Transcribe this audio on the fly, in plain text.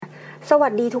สวั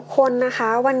สดีทุกคนนะคะ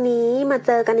วันนี้มาเ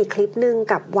จอกันอีกคลิปหนึ่ง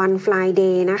กับ One Fly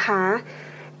Day นะคะ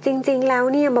จริงๆแล้ว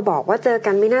เนี่ยมาบอกว่าเจอ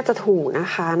กันไม่น่าจะถูกนะ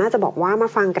คะน่าจะบอกว่ามา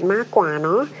ฟังกันมากกว่าเน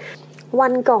าะวั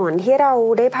นก่อนที่เรา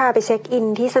ได้พาไปเช็คอิน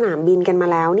ที่สนามบินกันมา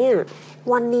แล้วเนี่ย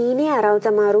วันนี้เนี่ยเราจ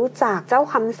ะมารู้จักเจ้า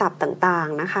คำศัพท์ต่าง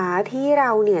ๆนะคะที่เร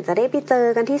าเนี่ยจะได้ไปเจอ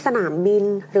กันที่สนามบิน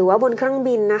หรือว่าบนเครื่อง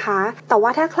บินนะคะแต่ว่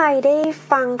าถ้าใครได้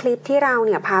ฟังคลิปที่เราเ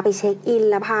นี่ยพาไปเช็คอิน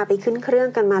และพาไปขึ้นเครื่อง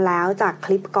กันมาแล้วจากค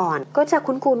ลิปก่อนก็จะ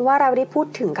คุ้นๆว่าเราได้พูด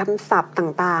ถึงคำศัพท์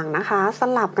ต่างๆนะคะส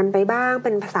ลับกันไปบ้างเ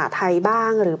ป็นภาษาไทยบ้า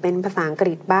งหรือเป็นภาษาอังก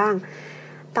ฤษบ้าง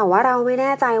แต่ว่าเราไม่แ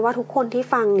น่ใจว่าทุกคนที่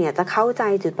ฟังเนี่ยจะเข้าใจ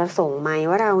จุดประสงค์ไหม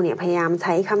ว่าเราเนี่ยพยายามใ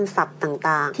ช้คำศัพท์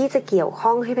ต่างๆที่จะเกี่ยวข้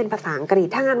องให้เป็นภาษาอังกฤษ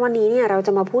ถ้างั้นวันนี้เนี่ยเราจ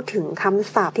ะมาพูดถึงค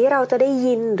ำศัพท์ที่เราจะได้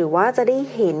ยินหรือว่าจะได้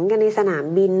เห็นกันในสนาม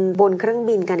บินบนเครื่อง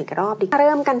บินกันอีกรอบดีเ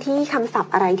ริ่มกันที่คำศัพ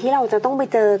ท์อะไรที่เราจะต้องไป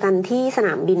เจอกันที่สน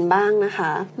ามบินบ้างนะค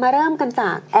ะมาเริ่มกันจ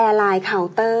าก Airline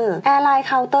Counter Airline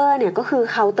Counter เนี่ยก็คือ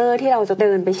เคาน์เตอร์ที่เราจะเ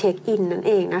ดินไปเช็คอินนั่น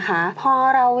เองนะคะพอ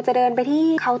เราจะเดินไปที่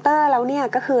เคาน์เตอร์แล้วเนี่ย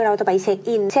ก็คือเราจะไปเช็ค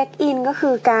อินก็คื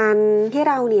อการที่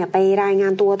เราเนี่ยไปรายงา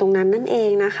นตัวตรงนั้นนั่นเอ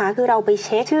งนะคะคือเราไปเ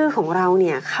ช็คชื่อของเราเ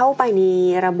นี่ยเข้าไปใน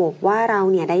ระบบว่าเรา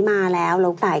เนี่ยได้มาแล้ว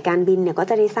สายการบินเนี่ยก็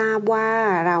จะได้ทราบว่า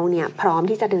เราเนี่ยพร้อม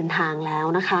ที่จะเดินทางแล้ว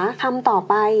นะคะคำต่อ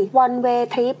ไป one way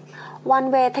trip one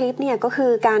way trip เนี่ยก็คื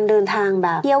อการเดินทางแบ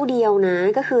บเที่ยวเดียวนะ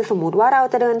ก็คือสมมุติว่าเรา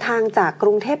จะเดินทางจากก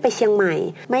รุงเทพไปเชียงใหม่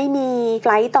ไม่มีไฟ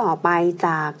ลท์ต่อไปจ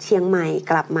ากเชียงใหม่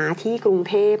กลับมาที่กรุง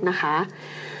เทพนะคะ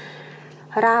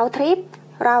round trip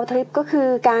ก็คือ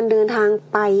การเดินทาง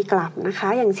ไปกลับนะคะ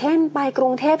อย่างเช่นไปกรุ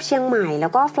งเทพเชียงใหม่แล้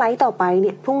วก็ไฟลท์ต่อไปเ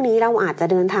นี่ยพรุ่งนี้เราอาจจะ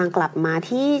เดินทางกลับมา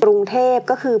ที่กรุงเทพ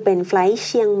ก็คือเป็นไฟลท์เ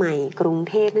ชียงใหม่กรุง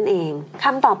เทพนั่นเองค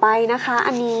ำต่อไปนะคะ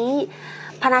อันนี้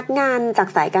พนักงานจาก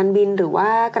สายการบินหรือว่า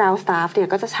ground staff เนี่ย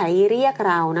ก็จะใช้เรียก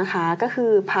เรานะคะก็คื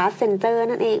อ passenger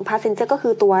นั่นเอง passenger ก็คื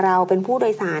อตัวเราเป็นผู้โด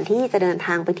ยสารที่จะเดินท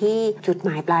างไปที่จุดหม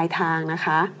ายปลายทางนะค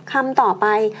ะคำต่อไป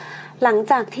หลัง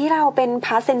จากที่เราเป็น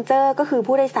passenger ก็คือ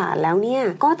ผู้โดยสารแล้วเนี่ย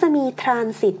ก็จะมี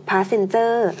transit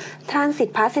passenger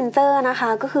นะคะ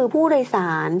ก็คือผู้โดยส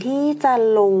ารที่จะ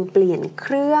ลงเปลี่ยนเค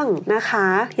รื่องนะคะ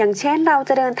อย่างเช่นเรา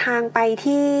จะเดินทางไป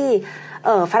ที่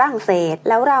ฝรั่งเศส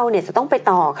แล้วเราเนี่ยจะต้องไป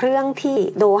ต่อเครื่องที่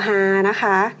โดฮานะค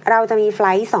ะเราจะมีไฟล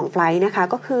ท์2ไฟลท์นะคะ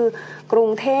ก็คือกรุง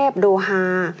เทพโดฮา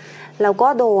แล้วก็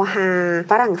โดฮา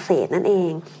ฝรั่งเศสนั่นเอ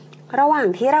งระหว่าง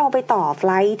ที่เราไปต่อไฟ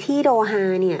ลท์ที่โดฮา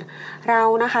เนี่ยเรา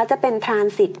นะคะจะเป็น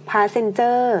transit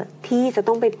passenger ที่จะ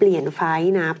ต้องไปเปลี่ยนไฟล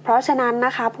ท์นะเพราะฉะนั้นน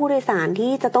ะคะผู้โดยสาร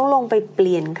ที่จะต้องลงไปเป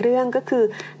ลี่ยนเครื่องก็คือ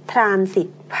transit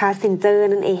passenger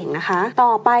นั่นเองนะคะต่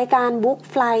อไปการบุ๊ก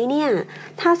ไฟลท์เนี่ย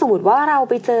ถ้าสมมติว่าเรา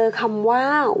ไปเจอคำว่า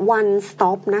one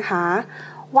stop นะคะ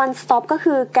one stop ก็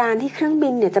คือการที่เครื่องบิ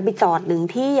นเนี่ยจะไปจอดหนึ่ง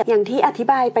ที่อย่างที่อธิ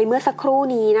บายไปเมื่อสักครู่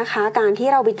นี้นะคะการที่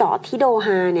เราไปจอดที่โดฮ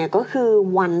าเนี่ยก็คือ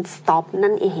one stop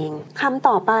นั่นเองคำ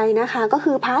ต่อไปนะคะก็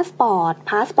คือ passport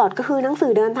ก็คือหนังสื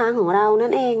อเดินทางของเรานั่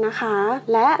นเองนะคะ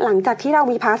และหลังจากที่เรา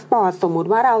มี passport สมมุติ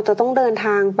ว่าเราจะต้องเดินท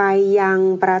างไปยัง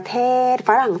ประเทศฝ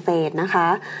รั่งเศสนะคะ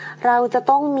เราจะ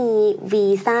ต้องมีวี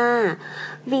ซ่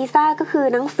าก็คือ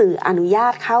หนังสืออนุญา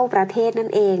ตเข้าประเทศนั่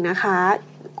นเองนะคะ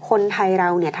คนไทยเรา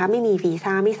เนี่ยถ้าไม่มีวี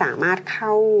ซ่าไม่สามารถเข้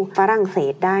าฝรั่งเศ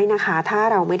สได้นะคะถ้า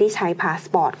เราไม่ได้ใช้พาส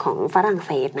ปอร์ตของฝรั่งเ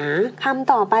ศสนะค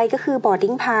ำต่อไปก็คือ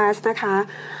boarding pass นะคะ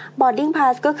boarding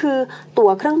pass ก็คือตั๋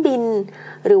วเครื่องบิน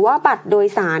หรือว่าบัตรโดย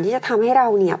สารที่จะทำให้เรา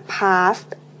เนี่ย pass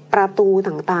ประตู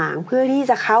ต่างๆเพื่อที่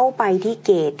จะเข้าไปที่เ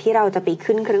กตที่เราจะไป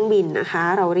ขึ้นเครื่องบินนะคะ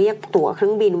เราเรียกตั๋วเครื่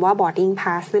องบินว่า boarding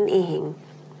pass นั่นเอง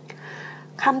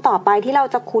คำต่อไปที่เรา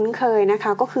จะคุ้นเคยนะค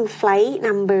ะก็คือ flight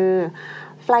number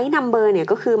เนี่ย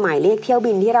ก็คือหมายเลขเที่ยว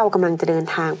บินที่เรากำลังจะเดิน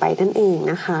ทางไปนั่นเอง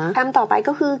นะคะคำต่อไป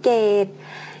ก็คือเกต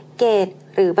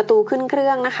หรือประตูขึ้นเครื่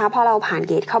องนะคะพอเราผ่าน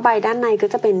เกตเข้าไปด้านในก็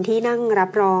จะเป็นที่นั่งรั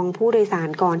บรองผู้โดยสาร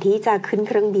ก่อนที่จะขึ้นเ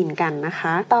ครื่องบินกันนะค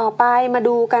ะต่อไปมา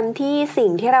ดูกันที่สิ่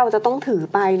งที่เราจะต้องถือ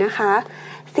ไปนะคะ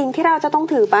สิ่งที่เราจะต้อง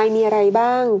ถือไปมีอะไร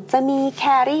บ้างจะมี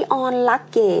carry on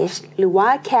luggage หรือว่า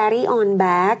carry on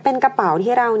bag เป็นกระเป๋า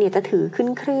ที่เราเนี่ยจะถือขึ้น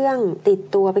เครื่องติด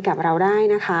ตัวไปกับเราได้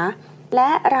นะคะแล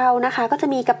ะเรานะคะก็จะ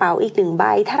มีกระเป๋าอีก1ใบ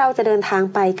ถ้าเราจะเดินทาง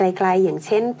ไปไกลๆอย่างเ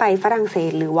ช่นไปฝรั่งเศ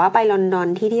สหรือว่าไปลอนดอน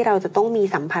ที่เราจะต้องมี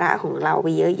สัมภาระของเราไป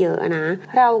เยอะๆนะ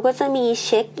เราก็จะมี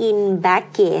check in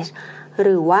baggage ห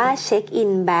รือว่า check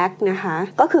in bag นะคะ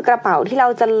ก็คือกระเป๋าที่เรา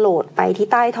จะโหลดไปที่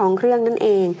ใต้ท้องเครื่องนั่นเอ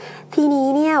งทีนี้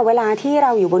เนี่ยเวลาที่เร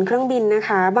าอยู่บนเครื่องบินนะค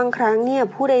ะบางครั้งเนี่ย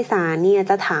ผู้โดยสารเนี่ย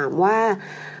จะถามว่า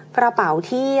กระเป๋า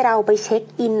ที่เราไปเช็ค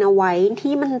อินเอาไว้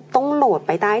ที่มันต้องโหลดไ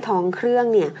ปใต้ท้องเครื่อง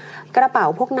เนี่ยกระเป๋า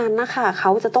พวกนั้นนะคะเข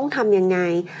าจะต้องทำยังไง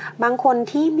บางคน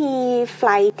ที่มีไฟล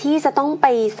ท์ที่จะต้องไป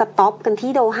สต็อปกัน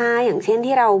ที่โดฮาอย่างเช่น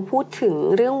ที่เราพูดถึง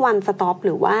เรื่องวันสต็อปห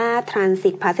รือว่า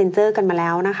transit passenger กันมาแล้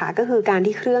วนะคะก็คือการ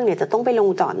ที่เครื่องเนี่ยจะต้องไปลง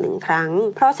จอด1ครั้ง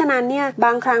เพราะฉะนั้นเนี่ยบ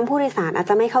างครั้งผู้โดยสารอาจ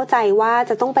จะไม่เข้าใจว่า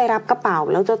จะต้องไปรับกระเป๋า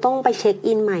แล้วจะต้องไปเช็ค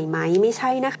อินใหม่ไหมไม่ใ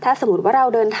ช่นะถ้าสมมติว่าเรา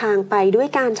เดินทางไปด้วย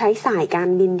การใช้สายการ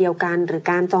บินเดียวกันหรือ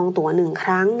การจองตั๋ว1ค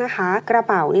รั้งนะคะกระ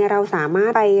เป๋าเนี่ยเราสามาร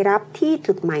ถไปรับที่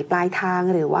จุดหมายปลายทาง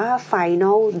หรือว่า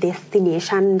final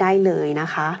destination ได้เลยนะ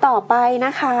คะต่อไปน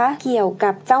ะคะเกี่ยว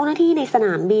กับเจ้าหน้าที่ในสน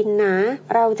ามบินนะ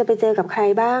เราจะไปเจอกับใคร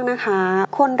บ้างนะคะ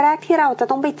คนแรกที่เราจะ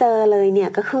ต้องไปเจอเลยเนี่ย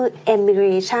ก็คือ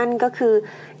immigration ก็คือ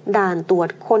ด่านตรวจ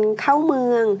คนเข้าเมื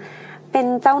องเป็น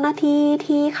เจ้าหน้าที่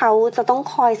ที่เขาจะต้อง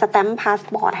คอยสแตมป์พาส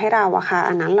ปอร์ตให้เราอะค่ะ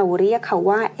อันนั้นเราเรียกเขา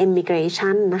ว่า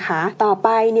immigration นะคะต่อไป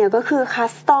เนี่ยก็คือ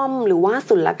custom หรือว่า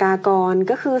ศุลกากร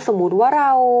ก็คือสมมุติว่าเร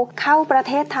าเข้าประเ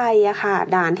ทศไทยอะค่ะ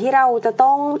ด่านที่เราจะ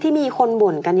ต้องที่มีคน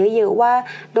บ่นกันเยอะๆว่า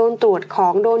โดนตรวจขอ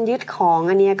งโดนยึดของ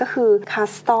อันนี้ก็คือ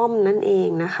custom นั่นเอง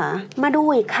นะคะมาดู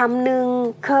อีกคำหนึ่ง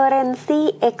currency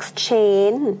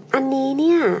exchange อันนี้เ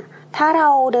นี่ยถ้าเรา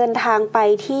เดินทางไป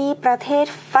ที่ประเทศ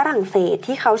ฝรั่งเศส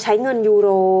ที่เขาใช้เงินยูโร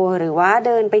หรือว่าเ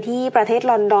ดินไปที่ประเทศ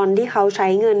ลอนดอนที่เขาใช้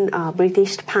เงิน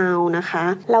British Pound นะคะ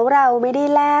แล้วเราไม่ได้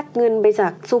แลกเงินไปจา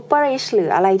ก Super Rich หรือ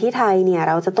อะไรที่ไทยเนี่ย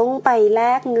เราจะต้องไปแล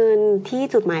กเงินที่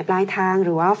จุดหมายปลายทางห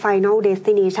รือว่า Final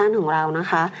Destination ของเรานะ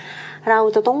คะเรา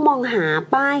จะต้องมองหา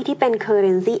ป้ายที่เป็น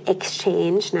currency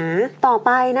exchange นะต่อไ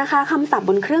ปนะคะคำศัพท์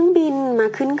บนเครื่องบินมา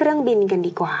ขึ้นเครื่องบินกัน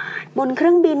ดีกว่าบนเค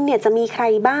รื่องบินเนี่ยจะมีใคร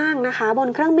บ้างนะคะบน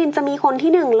เครื่องบินจะมีคน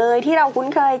ที่1เลยที่เราคุ้น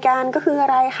เคยกันก็คืออะ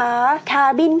ไรคะ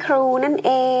cabin crew นั่นเ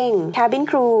อง cabin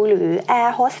crew หรือ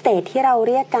air hostess ที่เรา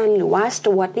เรียกกันหรือว่า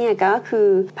steward เนี่ยก็คือ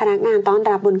พนักงานต้อน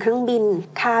รับบนเครื่องบิน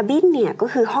cabin เนี่ยก็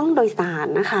คือห้องโดยสาร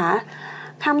นะคะ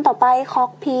คำต่อไป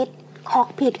cockpitคอก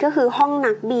พิทก็คือห้อง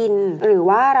นักบินหรือ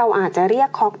ว่าเราอาจจะเรียก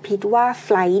คอกพิทว่า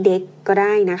flight deck ก็ไ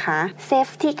ด้นะคะ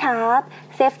safety card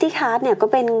safety card เนี่ยก็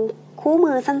เป็นคู่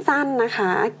มือสั้นๆนะค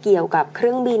ะเกี่ยวกับเค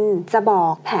รื่องบินจะบอ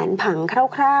กแผนผัง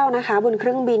คร่าวๆนะคะบนเค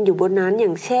รื่องบินอยู่บนนั้นอย่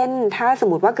างเช่นถ้าสม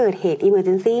มติว่าเกิดเหตุ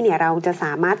emergency เนี่ยเราจะส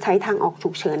ามารถใช้ทางออกฉุ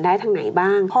กเฉินได้ทางไหนบ้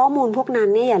างข้อมูลพวกนั้น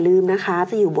เนี่ยอย่าลืมนะคะ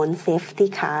จะอยู่บน safety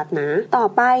card นะต่อ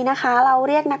ไปนะคะเรา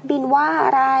เรียกนักบินว่าอ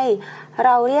ะไรเร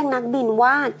าเรียกนักบิน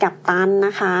ว่ากัปตัน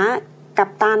นะคะกั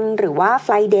ปตันหรือว่า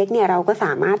flight deck เนี่ยเราก็ส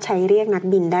ามารถใช้เรียกนัก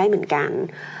บินได้เหมือนกัน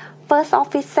first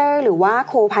officer หรือว่า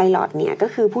co-pilot เนี่ยก็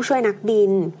คือผู้ช่วยนักบิ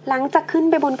นหลังจากขึ้น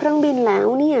ไปบนเครื่องบินแล้ว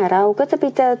เนี่ยเราก็จะไป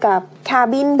เจอกับ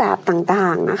cabin แบบต่า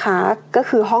งๆนะคะก็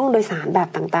คือห้องโดยสารแบบ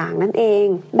ต่างๆนั่นเอง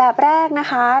แบบแรกนะ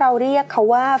คะเราเรียกเขา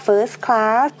ว่า first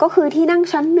class ก็คือที่นั่ง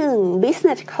ชั้น1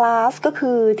 business class ก็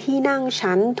คือที่นั่ง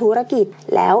ชั้นธุรกิจ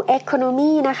แล้ว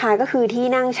economy นะคะก็คือที่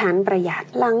นั่งชั้นประหยัด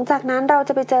หลังจากนั้นเราจ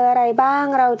ะไปเจออะไรบ้าง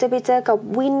เราจะไปเจอกับ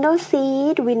window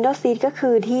seat ก็คื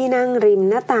อที่นั่งริม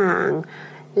หน้าต่าง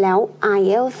แล้ว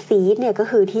aisle seat เนี่ยก็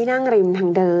คือที่นั่งริมทาง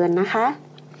เดินนะคะ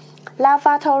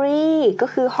lavatory ก็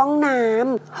คือห้องน้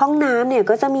ำเนี่ย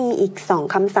ก็จะมีอีก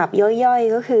2คำศัพท์ย่อย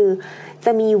ๆก็คือจ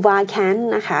ะมี vacant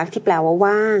นะคะที่แปลว่า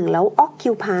ว่างแล้ว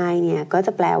occupy เนี่ยก็จ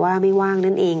ะแปลว่าไม่ว่าง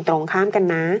นั่นเองตรงข้ามกัน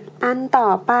นะอันต่อ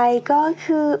ไปก็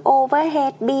คือ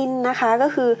overhead bin นะคะก็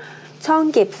คือช่อง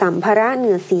เก็บสัมภาระเห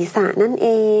นือศีรษะนั่นเอ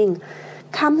ง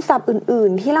คำศัพท์อื่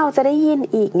นๆที่เราจะได้ยิน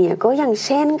อีกเนี่ยก็อย่างเ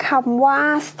ช่นคำว่า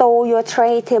stow your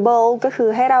tray table ก็คือ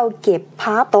ให้เราเก็บ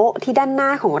พับโต๊ะที่ด้านหน้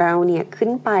าของเราเนี่ยขึ้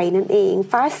นไปนั่นเอง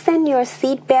fasten your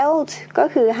seat belt ก็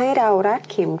คือให้เรารัด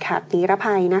เข็มขัดนิร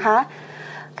ภัยนะคะ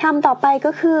คำต่อไป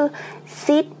ก็คือ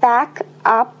sit back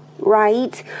up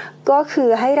right ก็คือ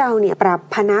ให้เราเนี่ยปรับ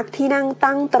พนักที่นั่ง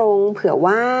ตั้งตรงเผื่อ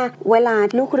ว่าเวลา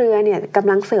ลูกเรือเนี่ยก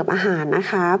ำลังเสิร์ฟอาหารนะ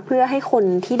คะเพื่อให้คน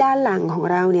ที่ด้านหลังของ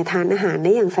เราเนี่ยทานอาหารไ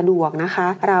ด้อย่างสะดวกนะคะ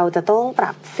เราจะต้องป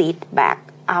รับ sit back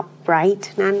upright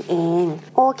นั่นเอง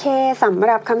โอเคสำห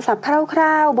รับคำศัพท์ค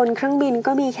ร่าวๆบนเครื่องบิน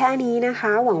ก็มีแค่นี้นะค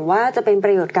ะหวังว่าจะเป็นป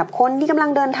ระโยชน์กับคนที่กำลั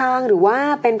งเดินทางหรือว่า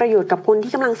เป็นประโยชน์กับคน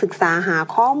ที่กำลังศึกษาหา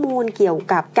ข้อมูลเกี่ยว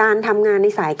กับการทำงานใน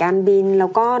สายการบินแล้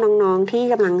วก็น้องๆที่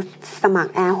กำลังสมัค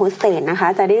ร Air Hostess นะคะ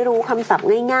จะได้รู้คำศัพท์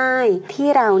ง่ายๆที่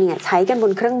เราเนี่ยใช้กันบ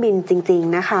นเครื่องบินจริง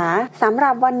ๆนะคะสำห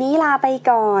รับวันนี้ลาไป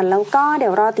ก่อนแล้วก็เดี๋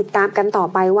ยวรอติดตามกันต่อ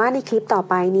ไปว่าในคลิปต่อ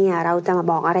ไปเนี่ยเราจะมา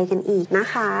บอกอะไรกันอีกนะ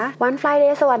คะวัน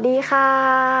Friday สวัสดีค่ะ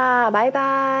บ๊ายบ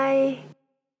าย